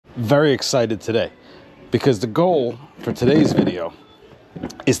very excited today because the goal for today's video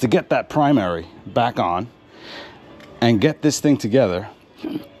is to get that primary back on and get this thing together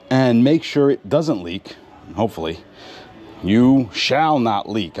and make sure it doesn't leak. Hopefully, you shall not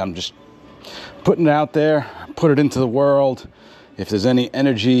leak. I'm just putting it out there, put it into the world. If there's any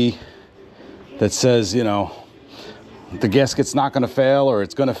energy that says, you know, the gasket's not going to fail, or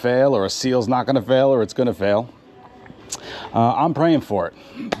it's going to fail, or a seal's not going to fail, or it's going to fail, I'm praying for it.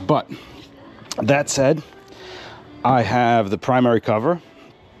 But that said, I have the primary cover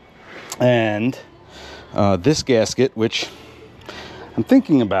and this gasket, which I'm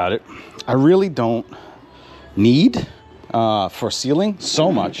thinking about it, I really don't need for sealing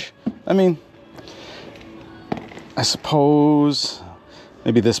so much. I mean, I suppose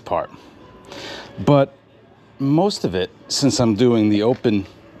maybe this part, but most of it, since I'm doing the open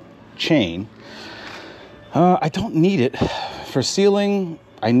chain, I don't need it for sealing.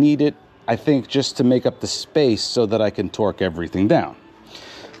 I need it, I think, just to make up the space so that I can torque everything down.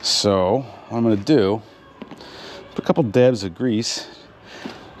 So what I'm going to do, put a couple dabs of grease,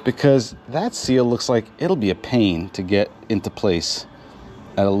 because that seal looks like it'll be a pain to get into place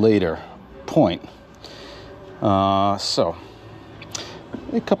at a later point. So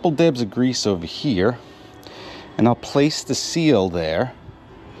a couple dabs of grease over here, and I'll place the seal there,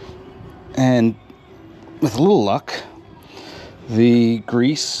 and with a little luck, the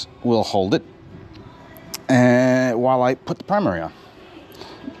grease will hold it while I put the primary on.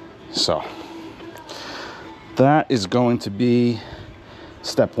 So that is going to be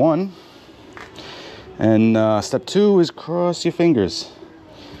step one, and step two is cross your fingers.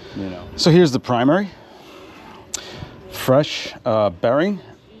 You know. So here's the primary, fresh bearing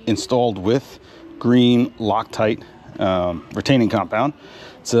installed with green Loctite retaining compound.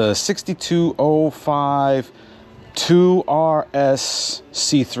 It's a 6205 2RS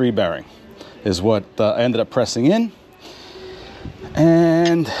C3 bearing is what I ended up pressing in.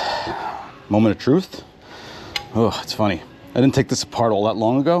 And moment of truth. Oh, it's funny. I didn't take this apart all that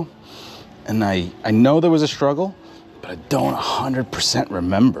long ago, and I know there was a struggle, but I don't 100%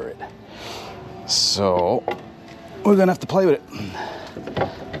 remember it. So we're gonna have to play with it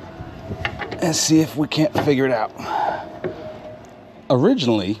and see if we can't figure it out.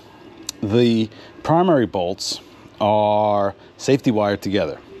 Originally, the primary bolts are safety wired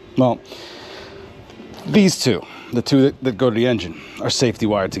together. Well, these two, the two that go to the engine, are safety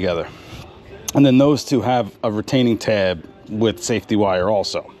wired together. And then those two have a retaining tab with safety wire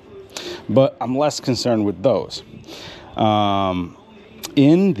also. But I'm less concerned with those.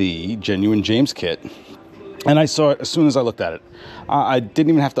 In the genuine James kit, and I saw it as soon as I looked at it. I didn't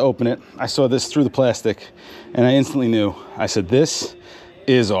even have to open it. I saw this through the plastic, and I instantly knew. I said, this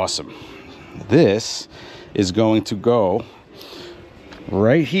is awesome. This is going to go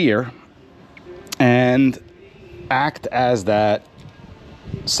right here and act as that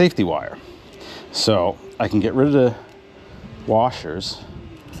safety wire. So I can get rid of the washers,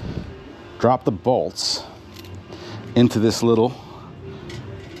 drop the bolts into this little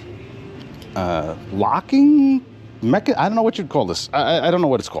locking mechanism. I don't know what you'd call this. I don't know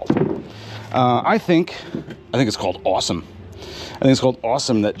what it's called. I think it's called awesome. I think it's called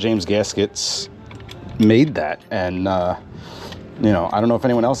awesome that James Gaskets made that. And you know, I don't know if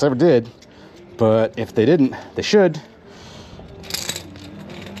anyone else ever did, but if they didn't, they should.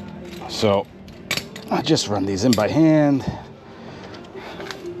 So I just run these in by hand.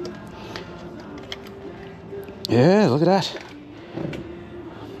 Yeah, look at that.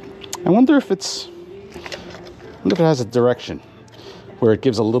 I wonder if it has a direction where it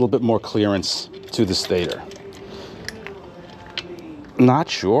gives a little bit more clearance to the stator. Not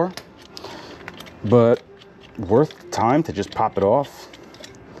sure, but worth the time to just pop it off,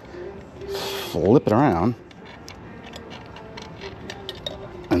 flip it around,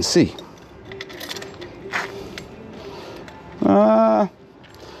 and see.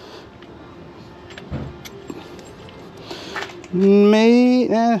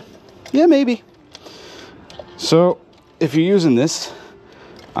 Yeah, maybe. So if you're using this,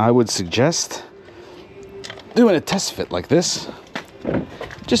 I would suggest doing a test fit like this.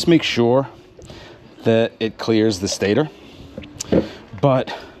 Just make sure that it clears the stator.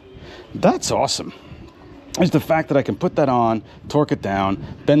 But that's awesome. Is the fact that I can put that on, torque it down,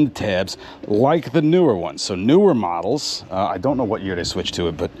 bend the tabs like the newer ones. So newer models, I don't know what year they switched to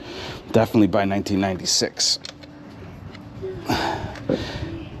it, but definitely by 1996.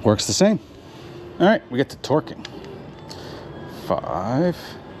 Works the same. All right, we get to torquing. 5,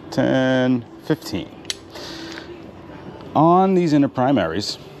 10, 15. On these inner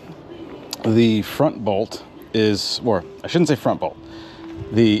primaries, the front bolt is, or I shouldn't say front bolt,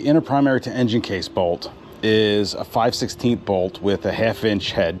 The inner primary to engine case bolt is a 5/16 bolt with a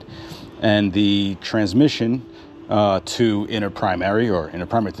 1/2-inch head, and the transmission to inner primary, or inner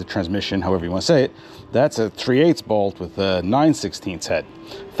primary to transmission, however you want to say it, that's a 3/8 bolt with a 9/16 head.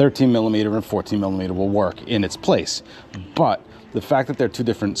 13 millimeter and 14 millimeter will work in its place, but the fact that they're two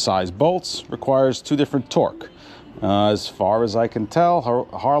different size bolts requires two different torque. As far as I can tell,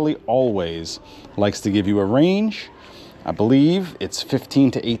 Harley always likes to give you a range. I believe it's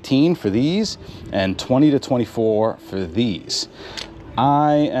 15 to 18 for these and 20 to 24 for these.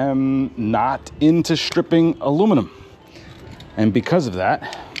 I am not into stripping aluminum, and because of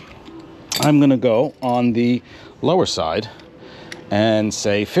that, I'm gonna go on the lower side and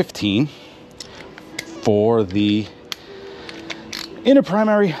say 15 for the inner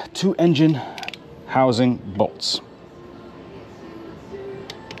primary to engine housing bolts.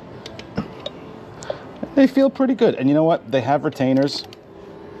 They feel pretty good, and you know what? They have retainers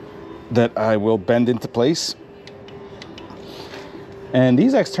that I will bend into place. And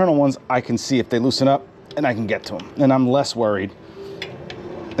these external ones, I can see if they loosen up and I can get to them, and I'm less worried.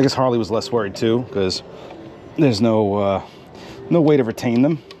 I guess Harley was less worried too, because there's no way to retain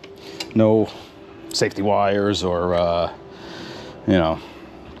them, no safety wires or you know,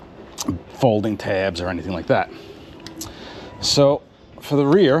 folding tabs or anything like that. So for the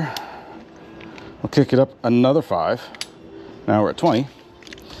rear, we'll kick it up another 5. Now we're at 20,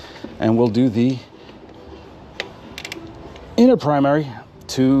 and we'll do the inner primary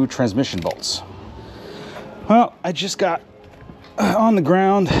to transmission bolts. Well, I just got on the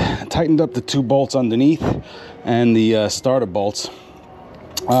ground, tightened up the 2 bolts underneath and the starter bolts.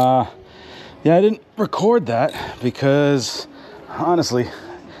 Yeah, I didn't record that because honestly,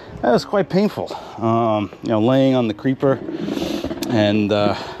 that was quite painful. You know, laying on the creeper and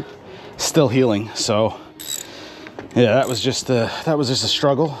still healing. So yeah, that was just a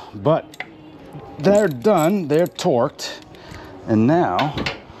struggle, but they're done. They're torqued, and now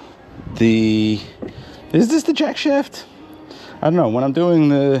is this the jack shaft? I don't know. When I'm doing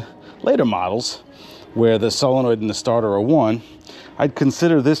the later models where the solenoid and the starter are one, I'd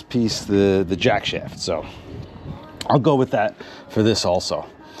consider this piece the jack shaft. So I'll go with that for this also.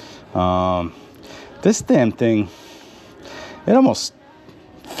 This damn thing, it almost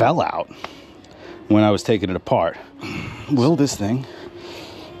fell out when I was taking it apart. Will this thing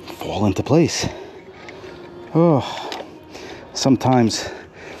fall into place? Oh, sometimes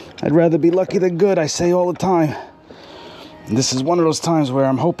I'd rather be lucky than good, I say all the time. And this is one of those times where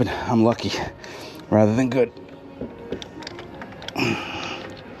I'm hoping I'm lucky rather than good.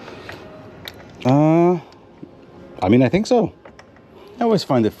 I mean, I think so. I always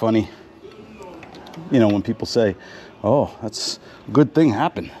find it funny, you know, when people say, oh, that's a good thing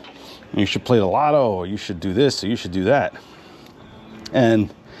happened. You should play the lotto, or you should do this, or you should do that.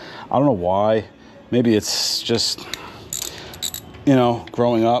 And I don't know why. Maybe it's just, you know,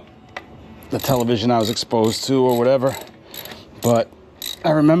 growing up, the television I was exposed to or whatever. But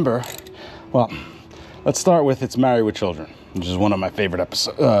I remember, well, let's start with It's Married with Children, which is one of my favorite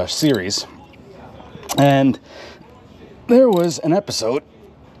series. And there was an episode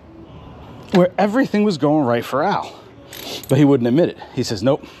where everything was going right for Al, but he wouldn't admit it. He says,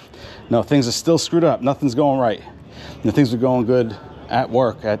 nope, no, things are still screwed up. Nothing's going right. You know, things were going good at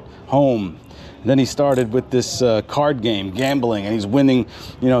work, at home. And then he started with this card game, gambling, and he's winning,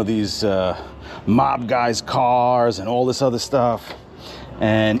 you know, these mob guys' cars and all this other stuff.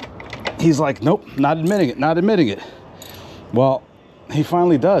 And he's like, nope, not admitting it, not admitting it. Well, he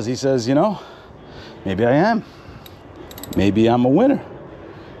finally does. He says, you know, maybe I am. Maybe I'm a winner.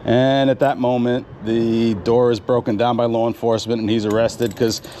 And at that moment, the door is broken down by law enforcement and he's arrested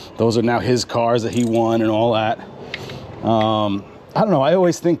because those are now his cars that he won and all that. I don't know. I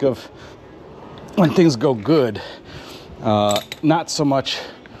always think of when things go good, not so much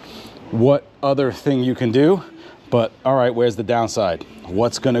what other thing you can do, but all right, where's the downside?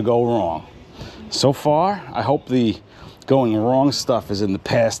 What's going to go wrong? So far, I hope the going wrong stuff is in the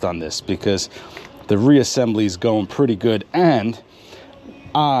past on this, because the reassembly is going pretty good, and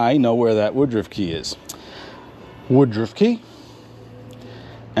I know where that woodruff key is. Woodruff key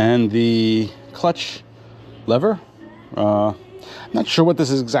and the clutch lever. I'm not sure what this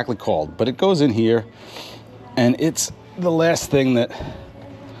is exactly called, but it goes in here, and it's the last thing that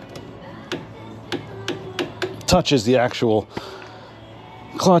touches the actual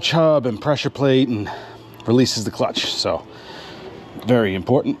clutch hub and pressure plate and releases the clutch. So very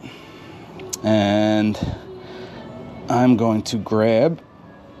important. And I'm going to grab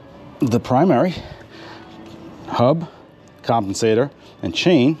the primary hub, compensator, and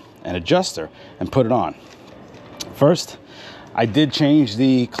chain and adjuster and put it on. First, I did change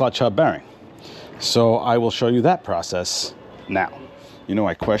the clutch hub bearing. So I will show you that process now. You know,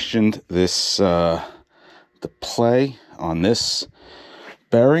 I questioned this, the play on this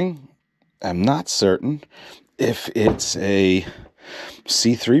bearing. I'm not certain if it's a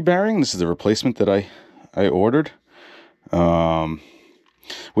C3 bearing. This is the replacement that I ordered,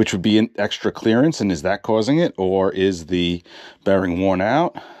 which would be an extra clearance, and is that causing it, or is the bearing worn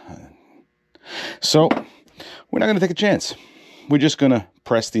out? So we're not going to take a chance. We're just going to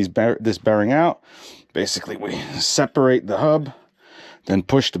press this bearing out. Basically, we separate the hub, then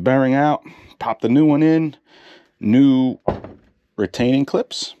push the bearing out, pop the new one in, new retaining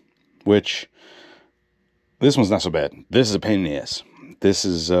clips, which this one's not so bad. This is a pain in the ass. This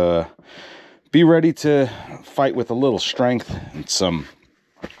is, be ready to fight with a little strength and some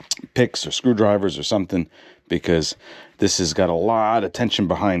picks or screwdrivers or something, because this has got a lot of tension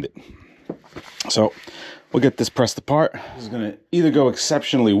behind it. So we'll get this pressed apart. This is going to either go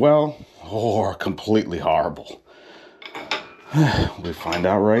exceptionally well or completely horrible. We'll find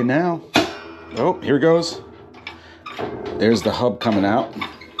out right now. Oh, here it goes. There's the hub coming out.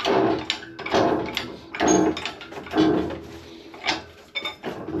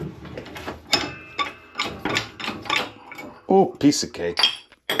 Oh, piece of cake.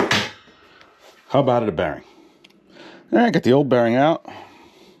 Hub out of the bearing. All right, get the old bearing out.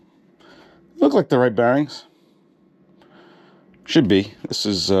 Look like the right bearings. Should be. This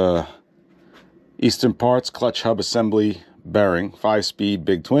is Eastern Parts clutch hub assembly bearing, 5-speed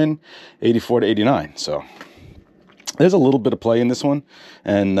big twin, 84 to 89. So there's a little bit of play in this one,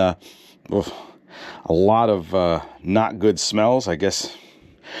 and a lot of not good smells, I guess.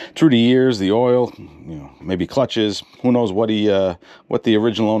 Through the years, the oil, you know, maybe clutches. Who knows what the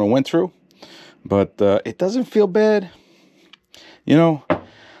original owner went through? But it doesn't feel bad. You know,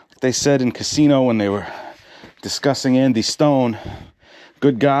 like they said in Casino when they were discussing Andy Stone,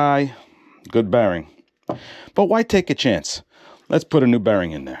 good guy, good bearing. But why take a chance? Let's put a new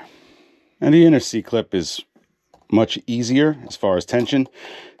bearing in there. And the inner C-clip is much easier as far as tension.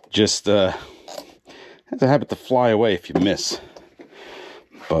 Just has a habit to fly away if you miss.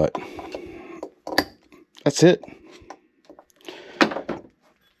 But that's it.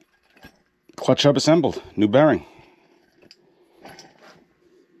 Clutch hub assembled, new bearing.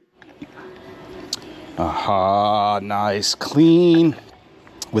 Aha, nice, clean,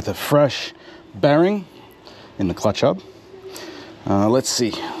 with a fresh bearing in the clutch hub. Let's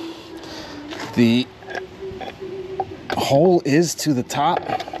see. The hole is to the top.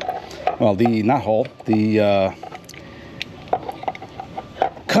 Well, not hole, the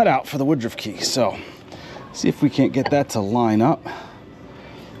cutout for the Woodruff key. So, see if we can't get that to line up.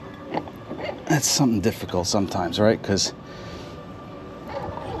 That's something difficult sometimes, right? Because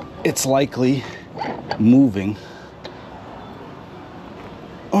it's likely moving,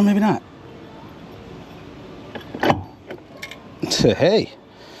 or maybe not. Hey.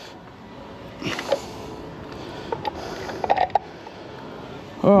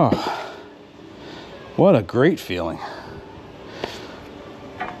 Oh, what a great feeling.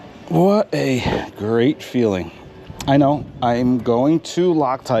 What a great feeling. I know I'm going to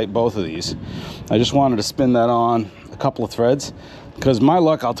Loctite both of these. I just wanted to spin that on a couple of threads, because my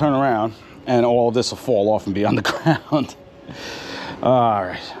luck, I'll turn around and all of this will fall off and be on the ground. All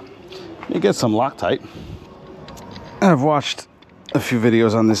right, let me get some Loctite. I've watched a few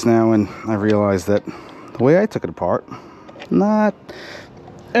videos on this now, and I realized that the way I took it apart, not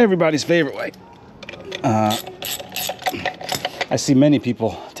everybody's favorite way. I see many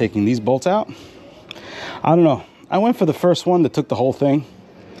people taking these bolts out. I don't know. I went for the first one that took the whole thing.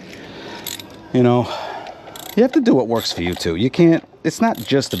 You know, you have to do what works for you too. You can't, it's not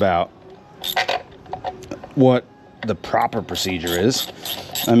just about what the proper procedure is.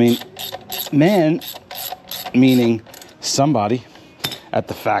 I mean, man, meaning somebody at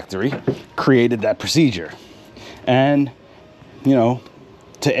the factory created that procedure. And, you know,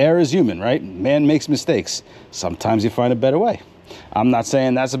 to err is human, right? Man makes mistakes. Sometimes you find a better way. I'm not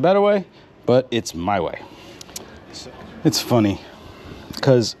saying that's a better way, but it's my way. It's funny,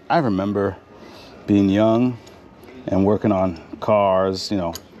 because I remember being young and working on cars, you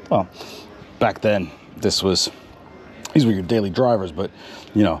know, well, back then, these were your daily drivers, but,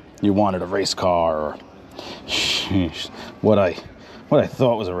 you know, you wanted a race car, or what I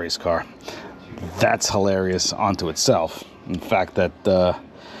thought was a race car. That's hilarious onto itself. In fact, that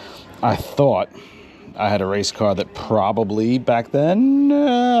I thought I had a race car that probably back then,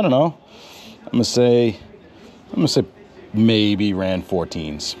 I don't know, I'm gonna say maybe ran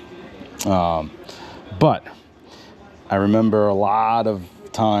 14s. But I remember a lot of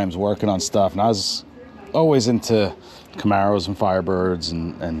times working on stuff, and I was always into Camaros and Firebirds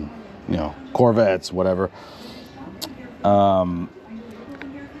and you know, Corvettes, whatever.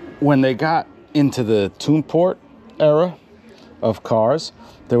 When they got into the tune port era of cars,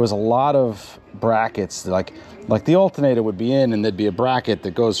 there was a lot of brackets, like the alternator would be in, and there'd be a bracket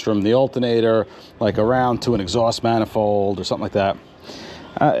that goes from the alternator like around to an exhaust manifold or something like that.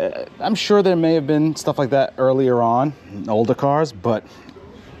 I'm sure there may have been stuff like that earlier on in older cars, but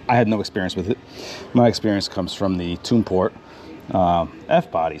I had no experience with it. My experience comes from the tune port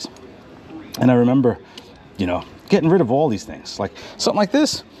F-bodies. And I remember, you know, getting rid of all these things. Like something like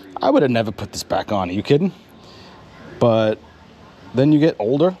this, I would have never put this back on. Are you kidding? But then you get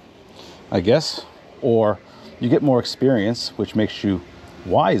older, I guess, or you get more experience, which makes you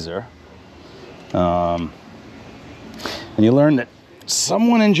wiser. And you learn that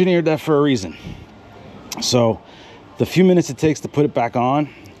someone engineered that for a reason. So the few minutes it takes to put it back on,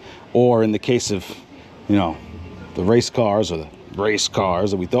 or in the case of, you know, the race cars or the race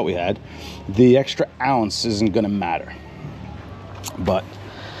cars that we thought we had, the extra ounce isn't going to matter. But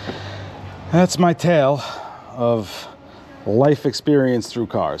that's my tale of life experience through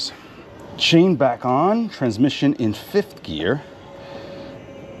cars. Chain back on, transmission in 5th gear,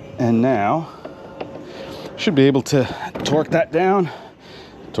 and now should be able to torque that down,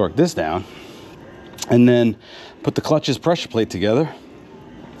 torque this down, and then put the clutch's pressure plate together.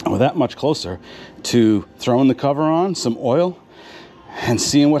 We're that much closer to throwing the cover on, some oil, and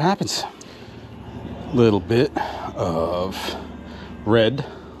seeing what happens. Little bit of red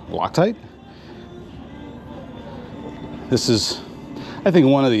Loctite. This is, I think,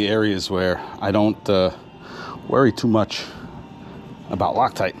 one of the areas where I don't worry too much about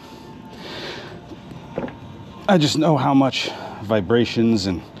Loctite. I just know how much vibrations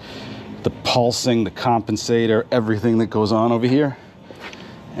and the pulsing, the compensator, everything that goes on over here,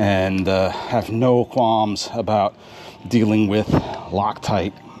 and have no qualms about dealing with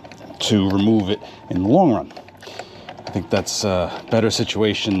Loctite to remove it in the long run. I think that's a better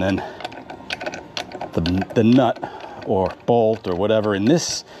situation than the nut or bolt or whatever in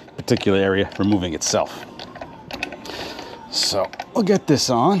this particular area removing itself. So we'll get this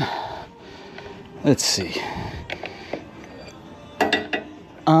on. Let's see.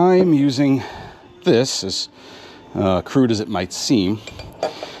 I'm using this, as crude as it might seem,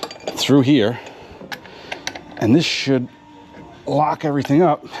 through here, and this should lock everything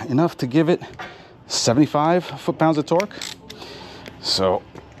up enough to give it 75 foot-pounds of torque. So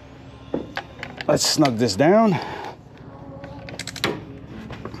let's snug this down.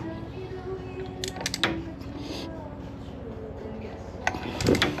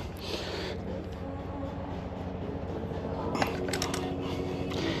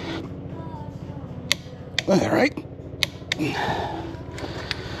 All right,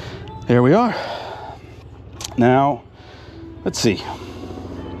 there we are. Now, let's see.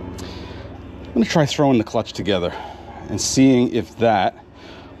 I'm gonna try throwing the clutch together and seeing if that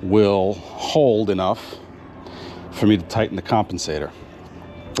will hold enough for me to tighten the compensator.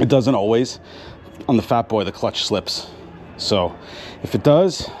 It doesn't always. On the Fat Boy, the clutch slips. So if it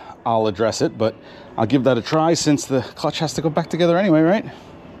does, I'll address it, but I'll give that a try since the clutch has to go back together anyway, right?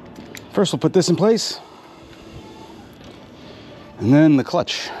 First, we'll put this in place, and then the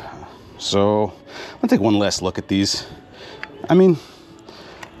clutch. So I'm gonna take one last look at these. I mean,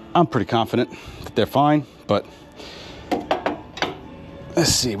 I'm pretty confident that they're fine, but let's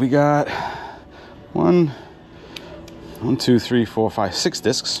see, we got 1, 2, 3, 4, 5, 6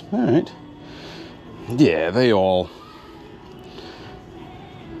 discs. All right. Yeah, they're all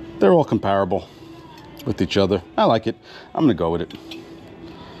comparable with each other. I like it. I'm gonna go with it.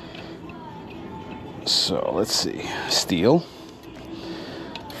 So let's see, steel,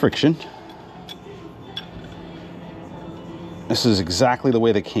 friction. This is exactly the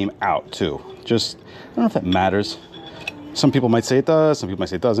way they came out too. Just, I don't know if that matters. Some people might say it does, some people might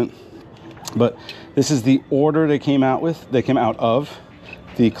say it doesn't. But this is the order they came out with. They came out of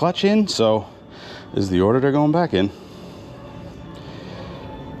the clutch in, so this is the order they're going back in.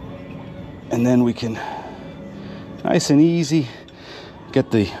 And then we can, nice and easy,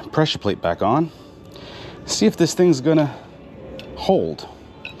 get the pressure plate back on. See if this thing's gonna hold.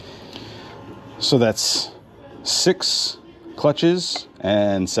 So that's 6 clutches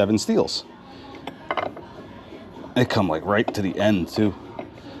and 7 steels. They come like right to the end too.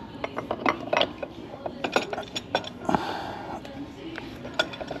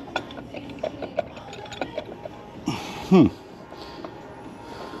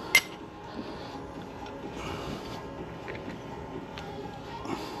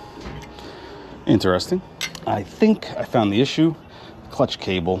 Interesting. I think I found the issue. The clutch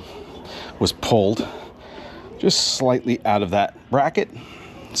cable was pulled just slightly out of that bracket.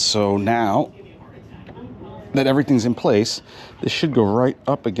 So now that everything's in place, this should go right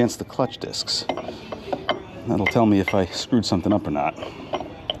up against the clutch discs. That'll tell me if I screwed something up or not.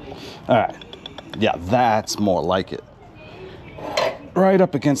 All right, yeah, that's more like it. Right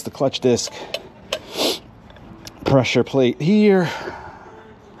up against the clutch disc. Pressure plate here.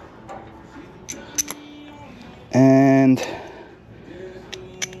 And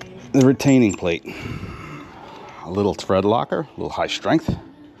the retaining plate. A little thread locker, a little high strength.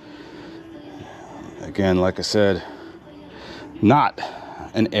 Again, like I said, not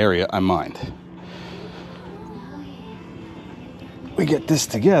an area I mind. We get this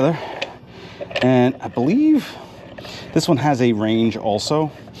together, and I believe this one has a range also.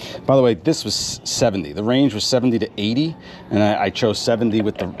 By the way, this was 70. The range was 70 to 80, and I chose 70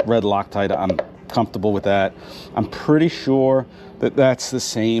 with the red Loctite. I'm comfortable with that. I'm pretty sure that that's the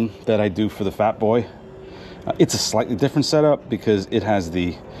same that I do for the Fat Boy. It's a slightly different setup because it has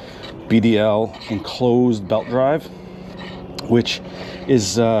the BDL enclosed belt drive, which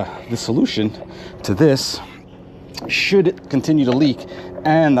is the solution to this should it continue to leak,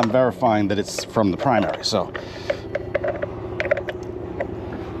 and I'm verifying that it's from the primary. So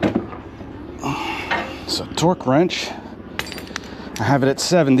torque wrench, I have it at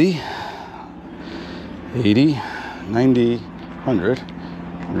 70, 80, 90, 100,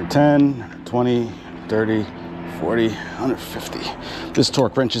 110, 120, 30, 40, 150. This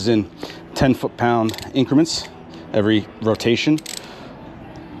torque wrench is in 10 foot-pound increments every rotation.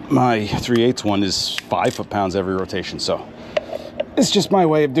 My 3/8 one is 5 foot-pounds every rotation. So it's just my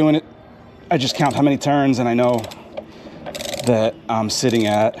way of doing it. I just count how many turns, and I know that I'm sitting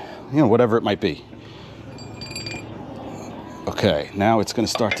at, whatever it might be. Okay, now it's going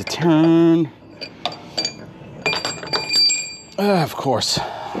to start to turn. Of course.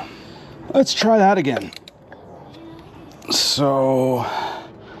 Let's try that again. So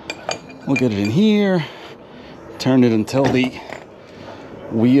we'll get it in here, turn it until the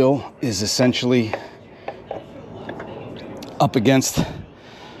wheel is essentially up against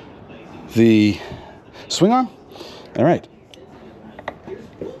the swing arm. All right.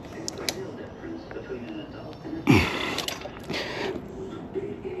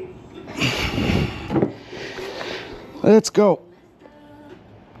 Let's go.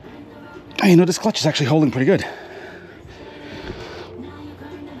 Hey, this clutch is actually holding pretty good.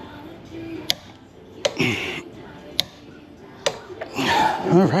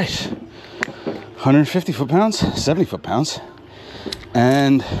 All right. 150 foot-pounds, 70 foot-pounds.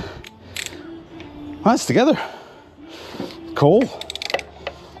 And well, it's together. Cool.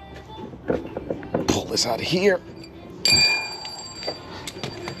 Pull this out of here.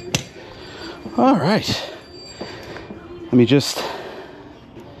 All right. Let me just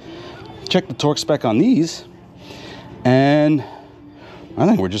check the torque spec on these, and I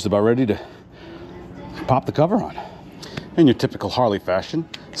think we're just about ready to pop the cover on. In your typical Harley fashion,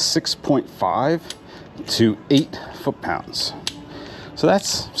 6.5 to 8 foot-pounds. So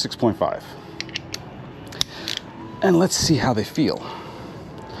that's 6.5. And let's see how they feel.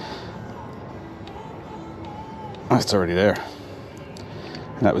 Oh, it's already there.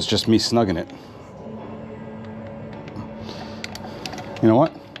 And that was just me snugging it. You know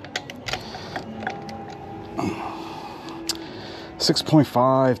what?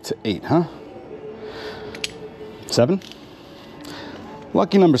 6.5 to 8, huh? 7?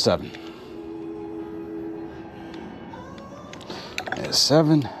 Lucky number 7. There's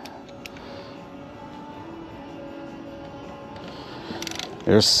 7.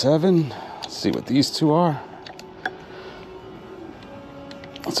 There's 7. Let's see what these two are.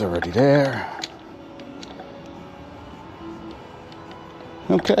 It's already there.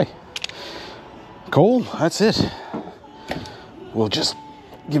 Okay. Cool, that's it. We'll just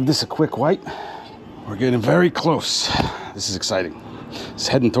give this a quick wipe. We're getting very close. This is exciting. It's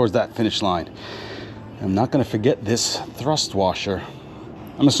heading towards that finish line. I'm not going to forget this thrust washer.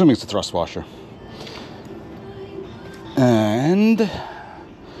 I'm assuming it's a thrust washer. And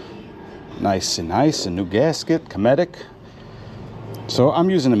nice, a new gasket, Cometic. So I'm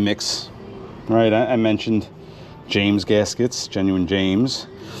using a mix, right? I mentioned James gaskets, genuine James.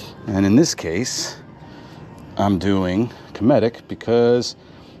 And in this case, I'm doing Cometic because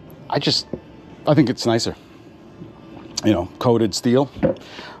I think it's nicer. Coated steel.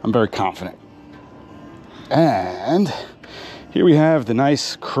 I'm very confident. And here we have the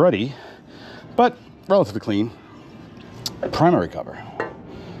nice cruddy, but relatively clean, primary cover.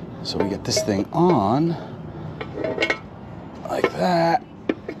 So we get this thing on like that.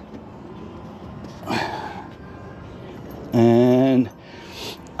 And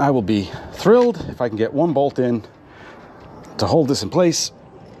I will be thrilled if I can get one bolt in to hold this in place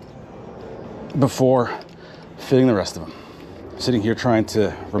before fitting the rest of them. Sitting here trying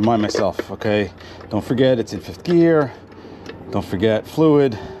to remind myself, okay, don't forget it's in 5th gear, don't forget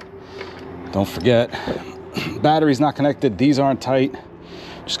fluid, don't forget battery's not connected, these aren't tight.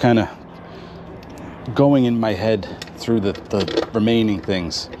 Just kind of going in my head through the remaining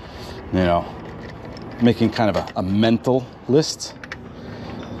things, you know, making kind of a mental list.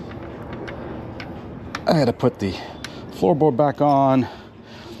 I had to put the floorboard back on,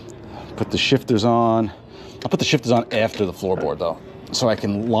 put the shifters on. I'll put the shifters on after the floorboard though, so I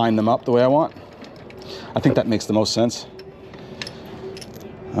can line them up the way I want. I think that makes the most sense.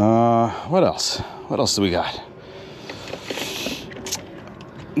 What else? What else do we got?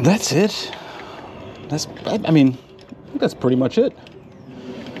 That's it. I mean, I think that's pretty much it.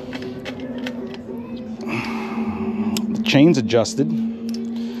 The chain's adjusted.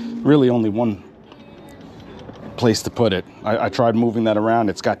 Really only one place to put it. I tried moving that around.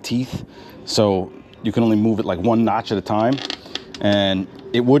 It's got teeth, so you can only move it like one notch at a time, and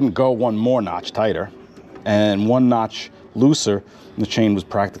it wouldn't go one more notch tighter, and one notch looser, the chain was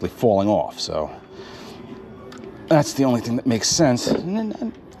practically falling off. So that's the only thing that makes sense,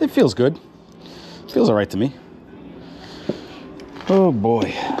 and it feels good. It feels all right to me. Oh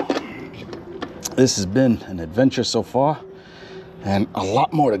boy, this has been an adventure so far, and a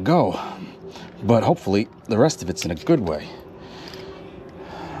lot more to go, but hopefully the rest of it's in a good way.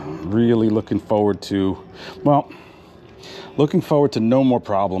 Really looking forward to, well, looking forward to no more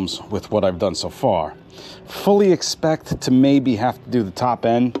problems with what I've done so far. Fully expect to maybe have to do the top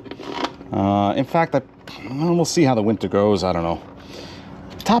end. In fact, we'll see how the winter goes. I don't know.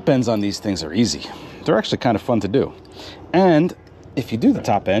 Top ends on these things are easy. They're actually kind of fun to do. And if you do the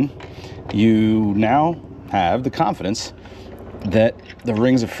top end, you now have the confidence that the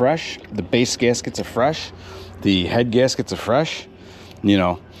rings are fresh, the base gaskets are fresh, the head gaskets are fresh. You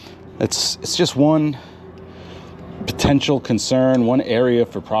know, it's just one potential concern, one area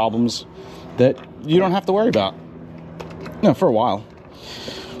for problems that you don't have to worry about, you know, for a while.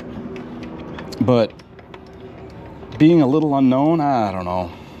 But being a little unknown, I don't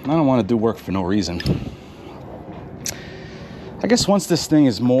know. I don't want to do work for no reason. I guess once this thing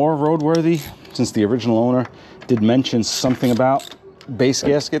is more roadworthy, since the original owner did mention something about base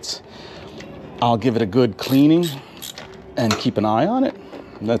gaskets, I'll give it a good cleaning and keep an eye on it.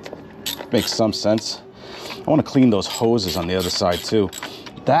 That makes some sense. I want to clean those hoses on the other side too.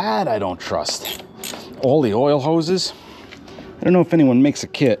 That I don't trust. All the oil hoses. I don't know if anyone makes a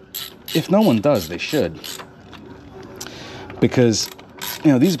kit. If no one does, they should. Because,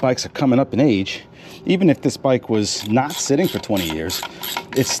 you know, these bikes are coming up in age. Even if this bike was not sitting for 20 years,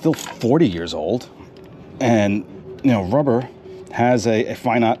 it's still 40 years old. And, you know, rubber has a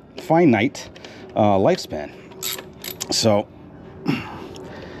finite lifespan. So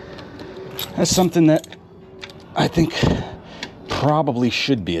that's something that I think probably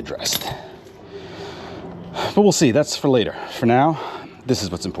should be addressed. But we'll see. That's for later. For now, this is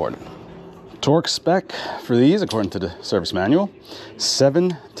what's important. Torque spec for these, according to the service manual,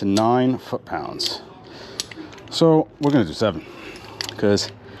 7 to 9 foot-pounds. So we're going to do 7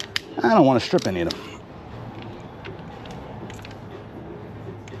 because I don't want to strip any of them.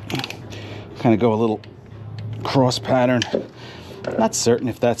 Kind of go a little cross pattern. Not certain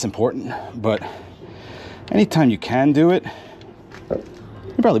if that's important, but anytime you can do it,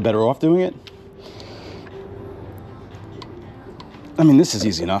 you're probably better off doing it. I mean, this is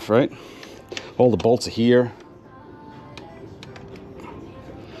easy enough, right? All the bolts are here.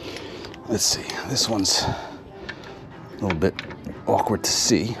 Let's see, this one's a little bit awkward to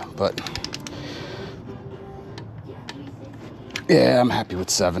see, but yeah, I'm happy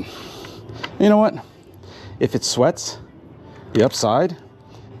with 7. You know what? If it sweats, the upside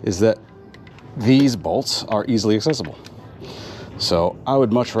is that these bolts are easily accessible. So I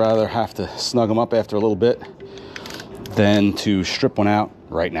would much rather have to snug them up after a little bit than to strip one out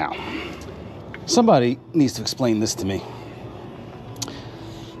right now. Somebody needs to explain this to me.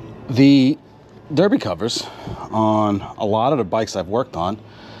 The derby covers on a lot of the bikes I've worked on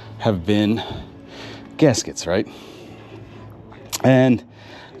have been gaskets, right? And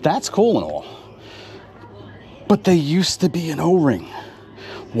that's cool and all, but they used to be an O-ring.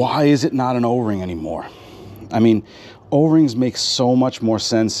 Why is it not an O-ring anymore? I mean, O-rings make so much more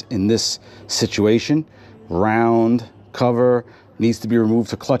sense in this situation. Round cover, needs to be removed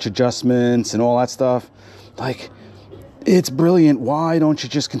for clutch adjustments and all that stuff. Like, it's brilliant. Why don't you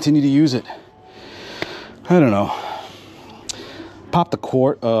just continue to use it? I don't know. Popped a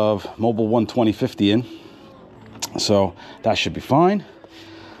quart of Mobil 120/50 in, so that should be fine.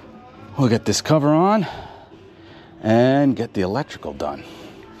 we'll get this cover on and get the electrical done.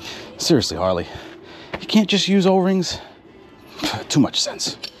 Seriously, Harley, you can't just use O-rings. Too much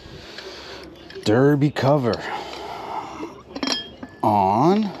sense. Derby cover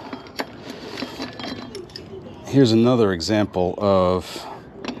on. Here's another example of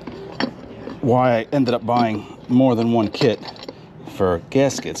why I ended up buying more than one kit for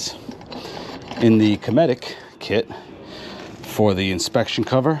gaskets. In the Cometic kit for the inspection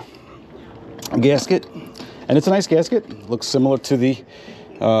cover gasket, and it's a nice gasket, looks similar to the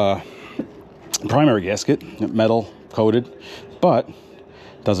primary gasket, metal coated, but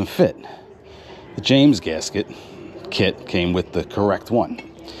doesn't fit. The James gasket kit came with the correct one,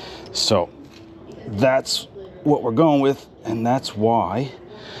 so that's what we're going with, and that's why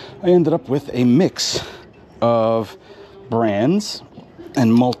I ended up with a mix of brands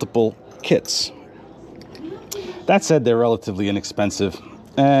and multiple kits. That said, they're relatively inexpensive,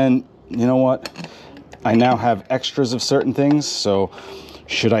 and you know what? I now have extras of certain things, so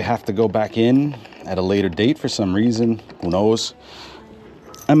should I have to go back in at a later date for some reason, who knows,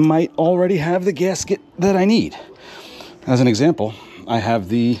 I might already have the gasket that I need. As an example, I have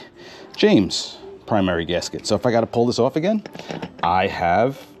the James primary gasket, so if I got to pull this off again, I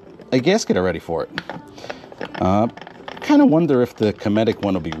have a gasket already for it. Kind of wonder if the Cometic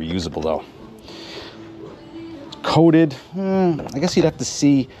one will be reusable though. Coated, I guess you'd have to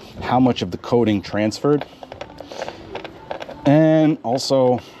see how much of the coating transferred. And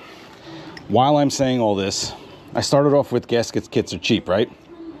also, while I'm saying all this, I started off with gaskets kits are cheap, right?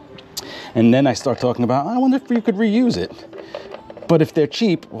 And then I start talking about, I wonder if you could reuse it. But if they're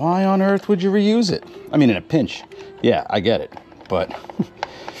cheap, why on earth would you reuse it? I mean, in a pinch, yeah, I get it. But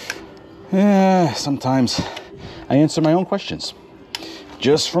sometimes I answer my own questions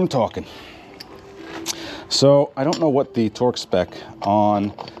just from talking. So I don't know what the torque spec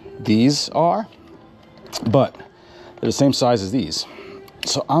on these are, but they're the same size as these.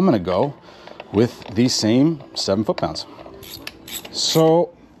 So I'm gonna go with these same 7 foot-pounds.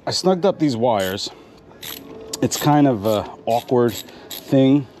 So I snugged up these wires. It's kind of an awkward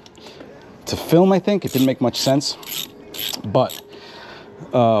thing to film, I think. It didn't make much sense. But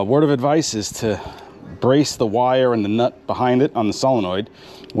word of advice is to brace the wire and the nut behind it on the solenoid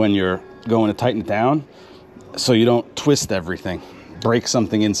when you're going to tighten it down, so you don't twist everything, break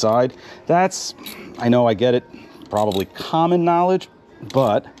something inside. That's, I know, I get it, probably common knowledge,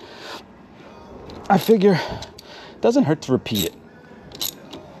 but I figure it doesn't hurt to repeat it.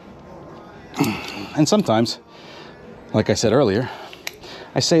 And sometimes, like I said earlier,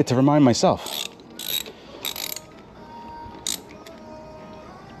 I say it to remind myself.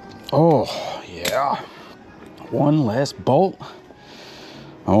 Oh, yeah. One last bolt.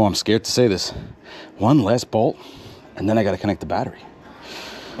 Oh, I'm scared to say this. One last bolt, and then I got to connect the battery.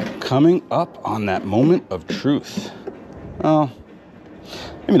 Coming up on that moment of truth. Oh,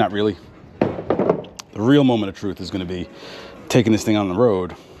 maybe not really. The real moment of truth is going to be taking this thing on the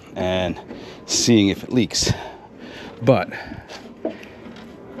road and seeing if it leaks. But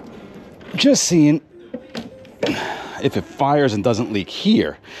just seeing if it fires and doesn't leak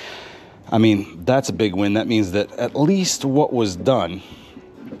here, I mean, that's a big win. That means that at least what was done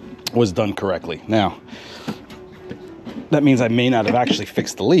correctly. Now, that means I may not have actually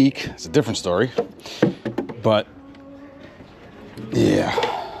fixed the leak. It's a different story. But yeah,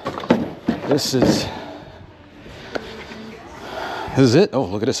 this is it. Oh,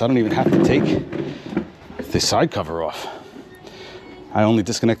 look at this. I don't even have to take the side cover off. I only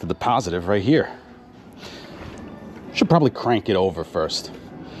disconnected the positive right here. Should probably crank it over first.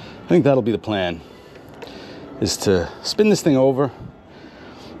 I think that'll be the plan, is to spin this thing over,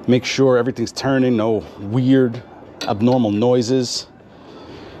 make sure everything's turning, no weird, abnormal noises,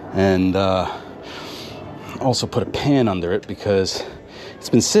 and also put a pan under it because it's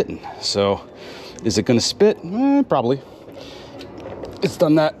been sitting. So is it gonna spit? Probably. It's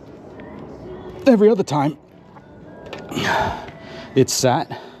done that every other time it's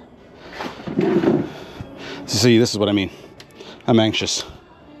sat. See, this is what I mean. I'm anxious.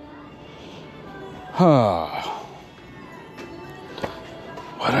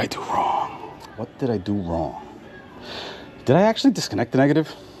 What did I do wrong? What did I do wrong? Did I actually disconnect the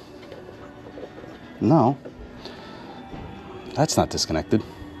negative? No. That's not disconnected.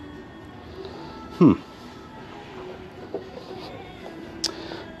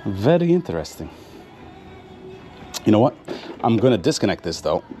 Very interesting. You know what? I'm gonna disconnect this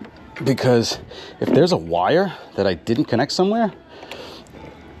though, because if there's a wire that I didn't connect somewhere,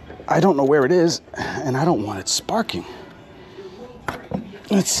 I don't know where it is, and I don't want it sparking.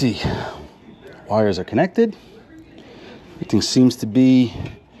 Let's see. Wires are connected. Everything seems to be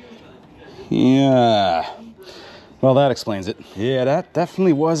Yeah. Well, that explains it. Yeah, that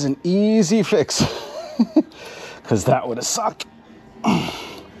definitely was an easy fix. Because that would have sucked.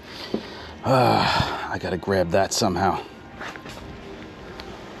 I gotta grab that somehow.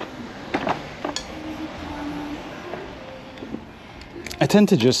 I tend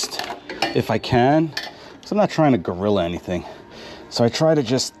to just, if I can, because I'm not trying to gorilla anything, so I try to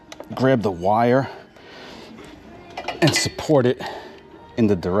just grab the wire and support it in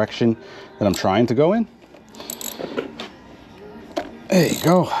the direction that I'm trying to go in. There you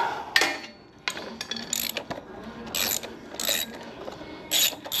go.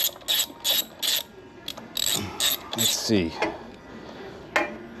 Let's see.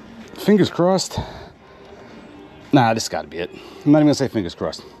 Fingers crossed. Nah, this gotta be it. I'm not even gonna say fingers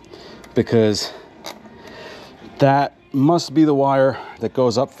crossed, because that must be the wire that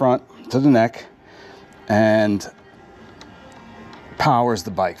goes up front to the neck and powers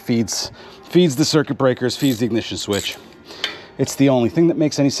the bike, feeds the circuit breakers, feeds the ignition switch. It's the only thing that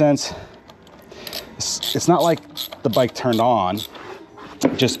makes any sense. It's not like the bike turned on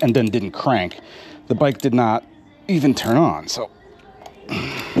just and then didn't crank. The bike did not even turn on. So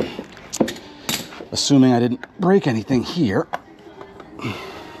assuming I didn't break anything here,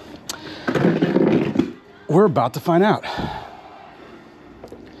 we're about to find out.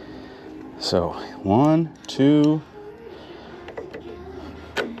 So 1, 2,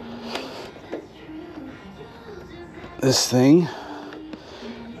 this thing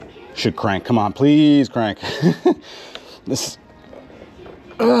should crank. Come on, please crank. This,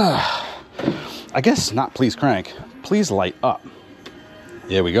 I guess not please crank. Please light up.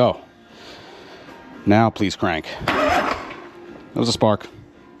 There we go. Now please crank. That was a spark.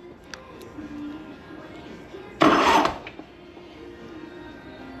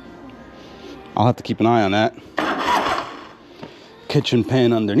 I'll have to keep an eye on that. Kitchen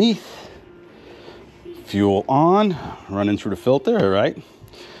pan underneath. Fuel on, running through the filter, all right.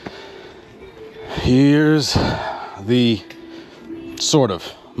 Here's the sort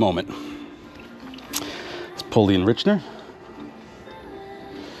of moment. Let's pull the enrichener.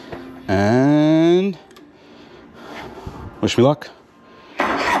 And wish me luck.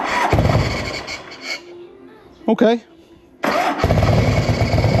 Okay.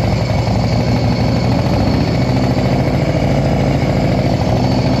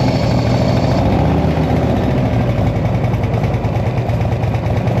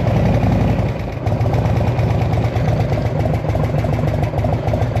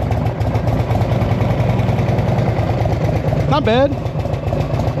 Not bad.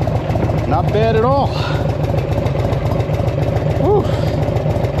 Not bad at all. Whew.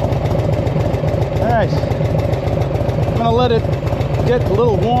 All right. I'm gonna let it get a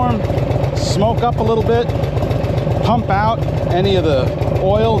little warm, smoke up a little bit, pump out any of the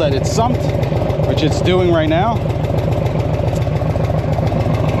oil that it sumped, which it's doing right now.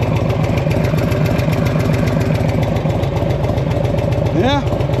 Yeah.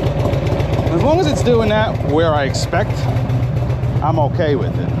 As long as it's doing that where I expect, I'm okay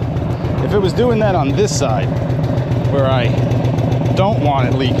with it. If it was doing that on this side, where I don't want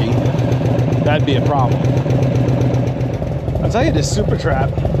it leaking, that'd be a problem. I'll tell you, this Super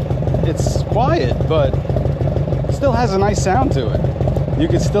Trap, it's quiet, but it still has a nice sound to it. You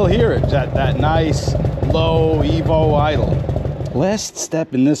can still hear it, that nice, low Evo idle. Last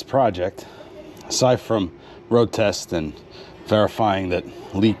step in this project, aside from road test and verifying that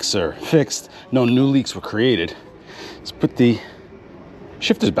leaks are fixed, no new leaks were created, is put the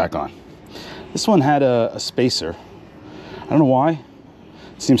shifters back on. This one had a spacer. I don't know why.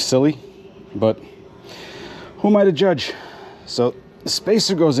 It seems silly, but who am I to judge? So the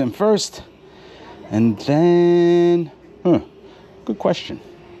spacer goes in first, and then, good question.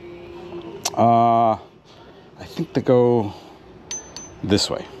 I think they go this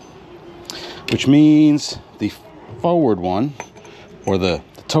way, which means the forward one, or the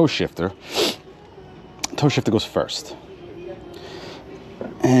toe shifter goes first.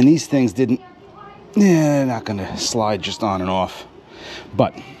 And these things didn't, they're not gonna slide just on and off.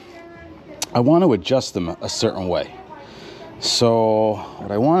 But I want to adjust them a certain way. So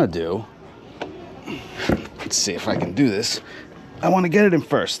what I want to do, let's see if I can do this. I want to get it in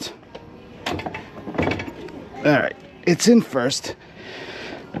first. All right, it's in first.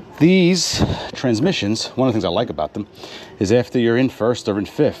 These transmissions, one of the things I like about them is after you're in first or in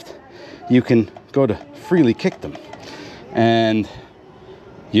fifth, you can go to freely kick them. And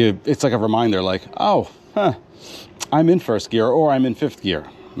it's like a reminder, like, oh, I'm in first gear or I'm in fifth gear.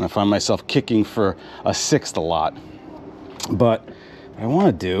 And I find myself kicking for a sixth a lot. But what I want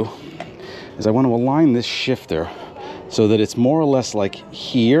to do is I want to align this shifter so that it's more or less like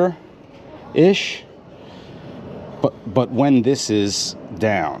here ish, but when this is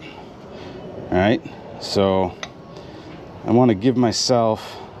down. All right, so I want to give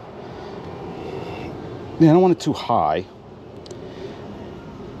myself, I don't want it too high.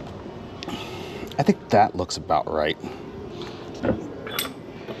 I think that looks about right.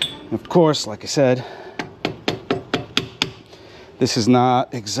 Of course, like I said, this is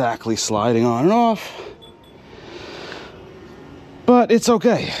not exactly sliding on and off, but it's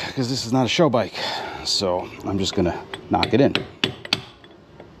okay because this is not a show bike. So I'm just gonna knock it in.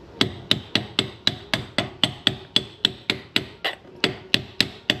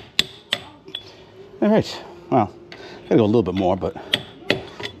 All right, well, gotta go a little bit more, but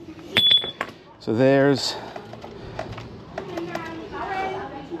so there's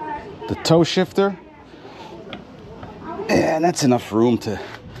the toe shifter, and that's enough room to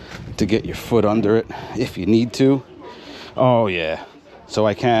get your foot under it if you need to. Oh yeah, so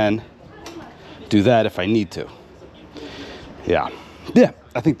I can do that if I need to. Yeah,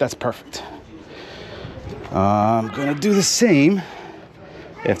 I think that's perfect. I'm gonna do the same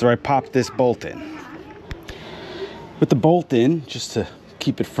after I pop this bolt in. With the bolt in, just to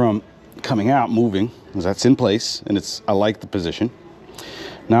keep it from coming out, moving, because that's in place, and I like the position.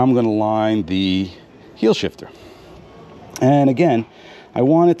 Now I'm gonna line the heel shifter. And again, I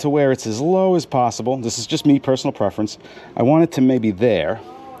want it to where it's as low as possible. This is just me, personal preference. I want it to maybe there,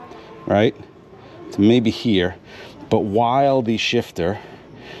 right? To maybe here, but while the shifter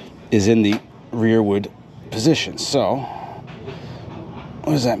is in the rearward position. So,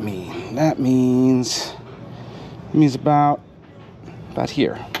 what does that mean? That means about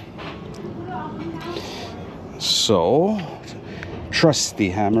here. So, trusty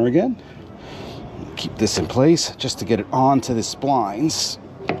hammer again. Keep this in place just to get it onto the splines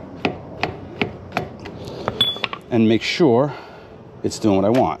and make sure it's doing what I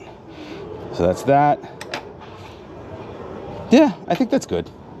want. So that's that. Yeah, I think that's good.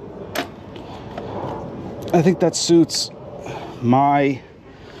 I think that suits my,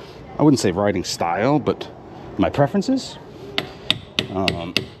 I wouldn't say riding style, but my preferences.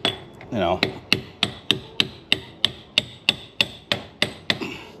 You know,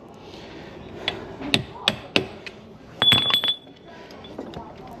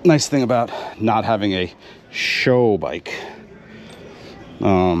 nice thing about not having a show bike,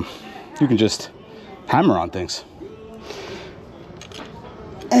 you can just hammer on things,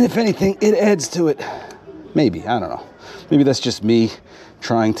 and if anything, it adds to it. Maybe, I don't know, maybe that's just me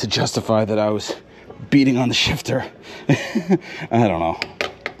trying to justify that I was beating on the shifter. I don't know,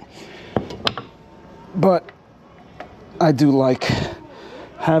 but I do like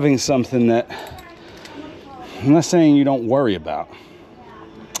having something that, I'm not saying you don't worry about,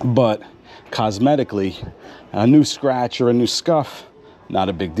 but cosmetically, a new scratch or a new scuff, not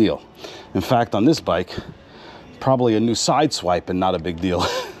a big deal. In fact, on this bike, probably a new side swipe and not a big deal.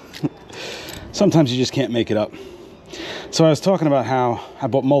 Sometimes you just can't make it up. So I was talking about how I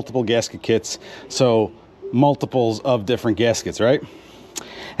bought multiple gasket kits, so multiples of different gaskets, right?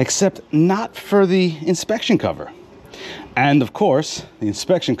 Except not for the inspection cover. And of course, the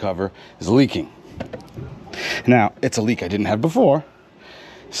inspection cover is leaking. Now, it's a leak I didn't have before,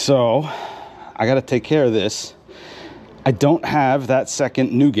 so I got to take care of this. I don't have that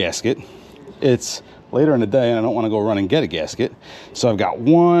second new gasket. It's later in the day and I don't want to go run and get a gasket. So I've got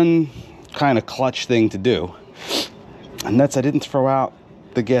one kind of clutch thing to do. And that's, I didn't throw out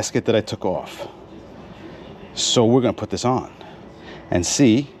the gasket that I took off. So we're going to put this on and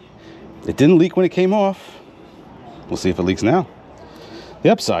see. It didn't leak when it came off. We'll see if it leaks now. The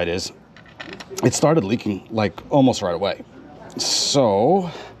upside is it started leaking like almost right away. So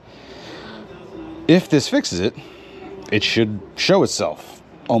if this fixes it, it should show itself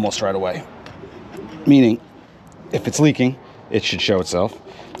almost right away. Meaning, if it's leaking, it should show itself.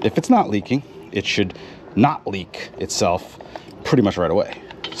 If it's not leaking, it should not leak itself pretty much right away.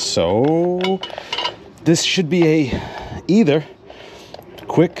 So this should be a either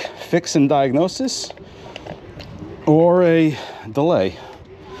quick fix and diagnosis or a delay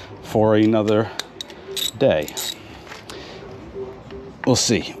for another day. We'll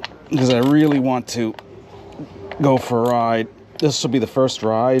see, because I really want to go for a ride. This will be the first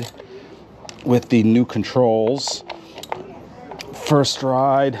ride with the new controls. First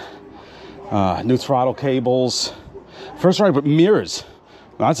ride, new throttle cables. First ride with mirrors.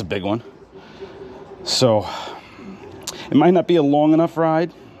 Well, that's a big one. So it might not be a long enough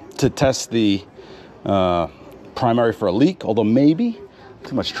ride to test the primary for a leak, although maybe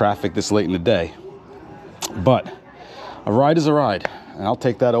too much traffic this late in the day. But a ride is a ride, and I'll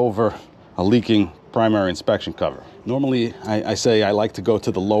take that over a leaking primary inspection cover. Normally, I say I like to go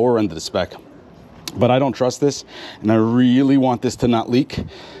to the lower end of the spec, but I don't trust this, and I really want this to not leak.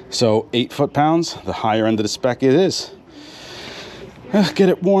 So 8 foot-pounds, the higher end of the spec it is. Get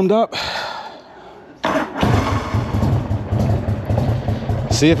it warmed up.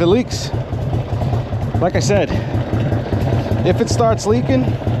 See if it leaks. Like I said, if it starts leaking,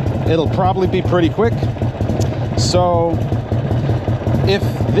 it'll probably be pretty quick. So if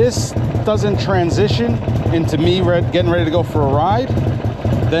this doesn't transition into me getting ready to go for a ride,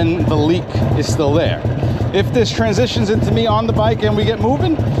 then the leak is still there. If this transitions into me on the bike and we get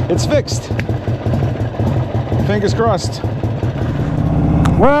moving, it's fixed. Fingers crossed.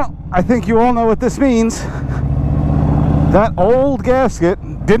 Well, I think you all know what this means. That old gasket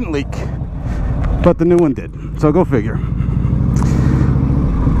didn't leak, but the new one did. So go figure.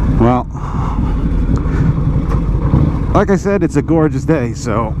 Well, like I said, it's a gorgeous day,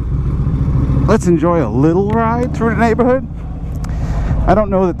 so let's enjoy a little ride through the neighborhood. I don't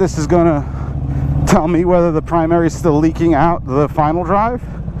know that this is gonna tell me whether the primary is still leaking out the final drive,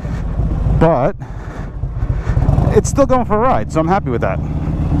 but it's still going for a ride, so I'm happy with that.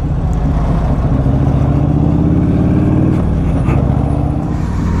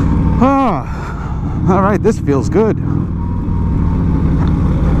 All right, this feels good.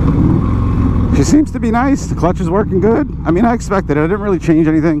 She seems to be nice. The clutch is working good. I mean, I expected it. I didn't really change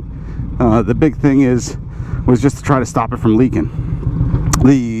anything. The big thing was just to try to stop it from leaking.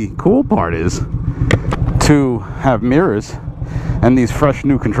 The cool part is to have mirrors and these fresh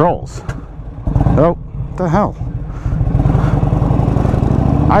new controls. Oh, what the hell?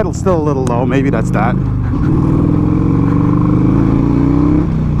 Idle's still a little low. Maybe that's that.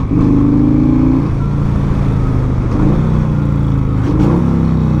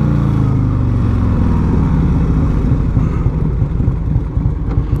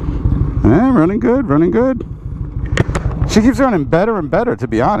 Running good, running good. She keeps running better and better, to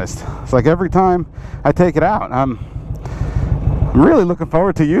be honest. It's like every time I take it out, I'm really looking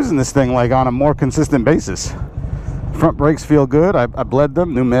forward to using this thing like on a more consistent basis. Front brakes feel good. I bled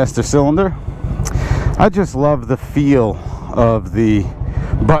them, new master cylinder. I just love the feel of the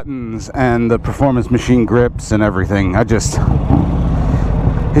buttons and the performance machine grips and everything. It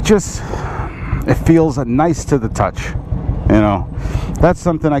feels nice to the touch, you know. That's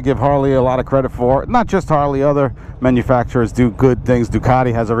something I give Harley a lot of credit for. Not just Harley, other manufacturers do good things.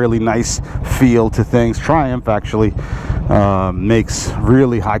 Ducati has a really nice feel to things. Triumph actually makes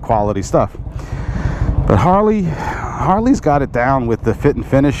really high quality stuff. But Harley's got it down with the fit and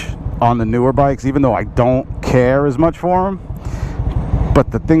finish on the newer bikes, even though I don't care as much for them.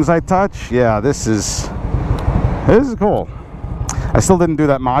 But the things I touch, yeah, this is cool. I still didn't do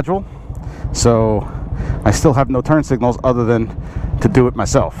that module, so I still have no turn signals other than to do it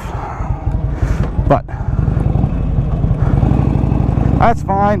myself. But that's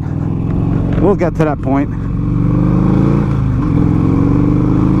fine. We'll get to that point.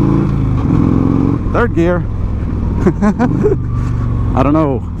 Third gear. I don't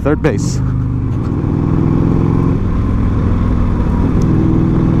know, third base.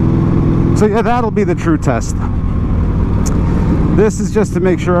 So yeah, that'll be the true test. This is just to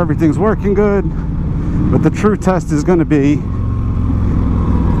make sure everything's working good, but the true test is going to be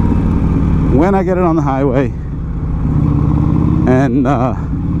when I get it on the highway and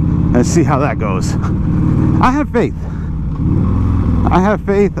see how that goes. I have faith.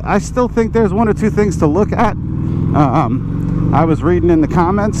 I still think there's one or two things to look at. I was reading in the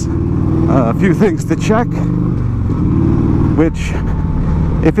comments a few things to check, which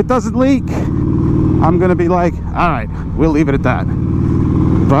if it doesn't leak, I'm gonna be like, all right, we'll leave it at that.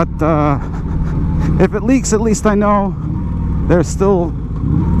 But if it leaks, at least I know there's still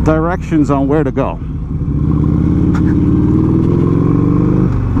directions on where to go.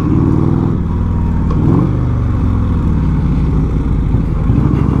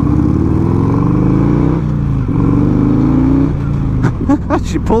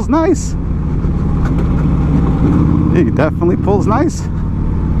 She pulls nice. He definitely pulls nice.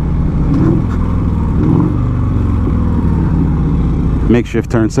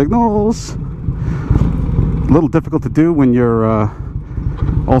 Makeshift turn signals. A little difficult to do when you're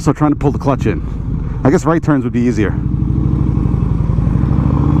also trying to pull the clutch in. I guess right turns would be easier.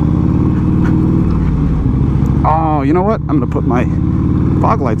 Oh, you know what? I'm gonna put my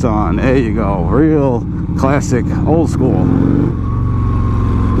fog lights on. There you go. Real classic, old school.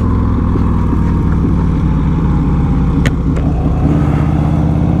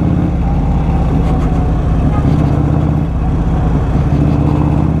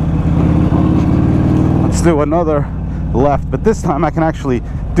 Let's do another left, but this time I can actually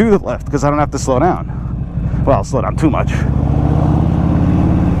do the left because I don't have to slow down. Well, I'll slow down too much.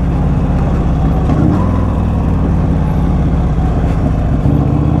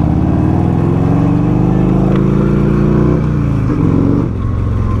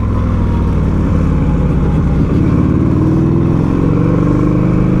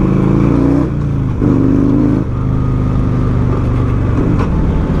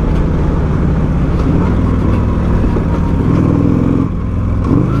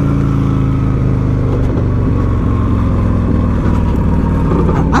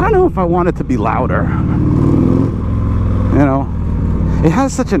 If I want it to be louder, you know, it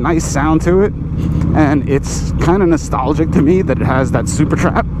has such a nice sound to it, and it's kind of nostalgic to me that it has that super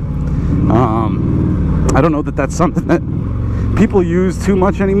trap. I don't know that that's something that people use too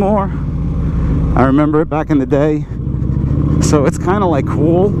much anymore. I remember it back in the day, so it's kind of like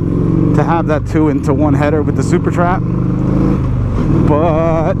cool to have that 2-into-1 header with the super trap,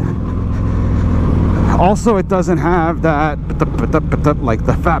 but also it doesn't have that like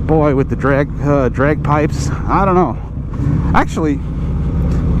the fat boy with the drag pipes. I don't know. Actually,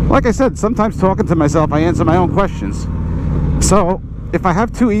 like I said, sometimes talking to myself I answer my own questions. So if I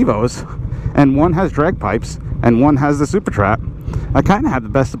have two Evos and one has drag pipes and one has the super trap, I kind of have the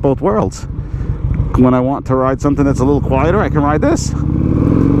best of both worlds. When I want to ride something that's a little quieter, I can ride this.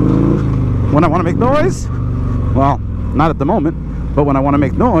 When I want to make noise, well, not at the moment, but when I want to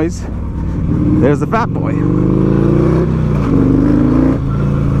make noise, there's the fat boy.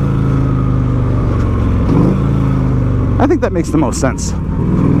 I think that makes the most sense.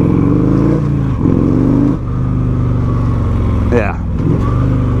 Yeah,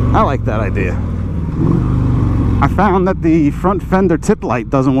 I like that idea. I found that the front fender tip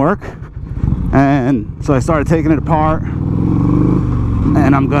light doesn't work, and so I started taking it apart,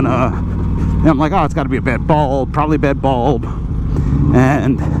 and I'm like, oh, it's got to be a bad bulb, probably a bad bulb.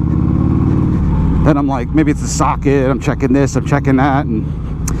 And then I'm like, maybe it's the socket. I'm checking this, I'm checking that, and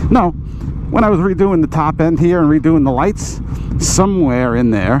no. When I was redoing the top end here and redoing the lights, somewhere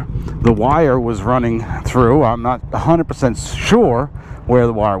in there the wire was running through. I'm not 100% sure where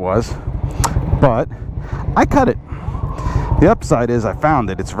the wire was, but I cut it. The upside is I found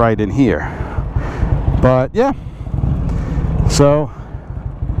it. It's right in here. But yeah, so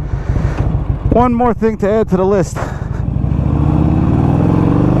one more thing to add to the list. I'm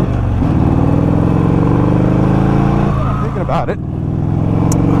thinking about it.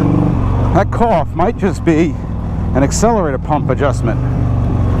 That cough might just be an accelerator pump adjustment.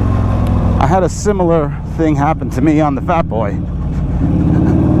 I had a similar thing happen to me on the Fat Boy.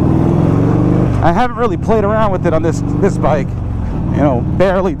 I haven't really played around with it on this bike. You know,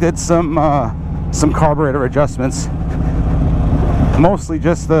 barely did some carburetor adjustments. Mostly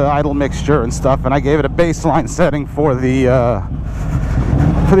just the idle mixture and stuff, and I gave it a baseline setting for the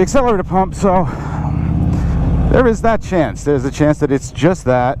accelerator pump. So there is that chance. There's a chance that it's just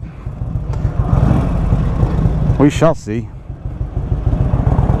that. We shall see.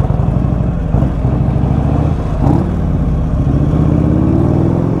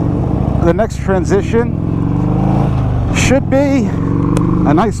 The next transition should be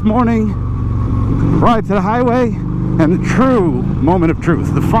a nice morning ride to the highway and the true moment of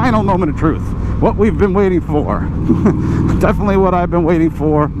truth, the final moment of truth, what we've been waiting for. Definitely what I've been waiting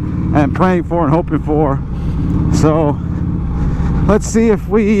for and praying for and hoping for. So let's see if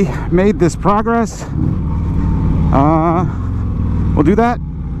we made this progress. We'll do that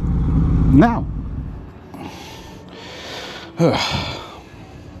now.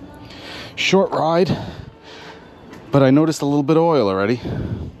 Short ride, but I noticed a little bit of oil already.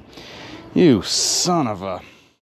 You son of a...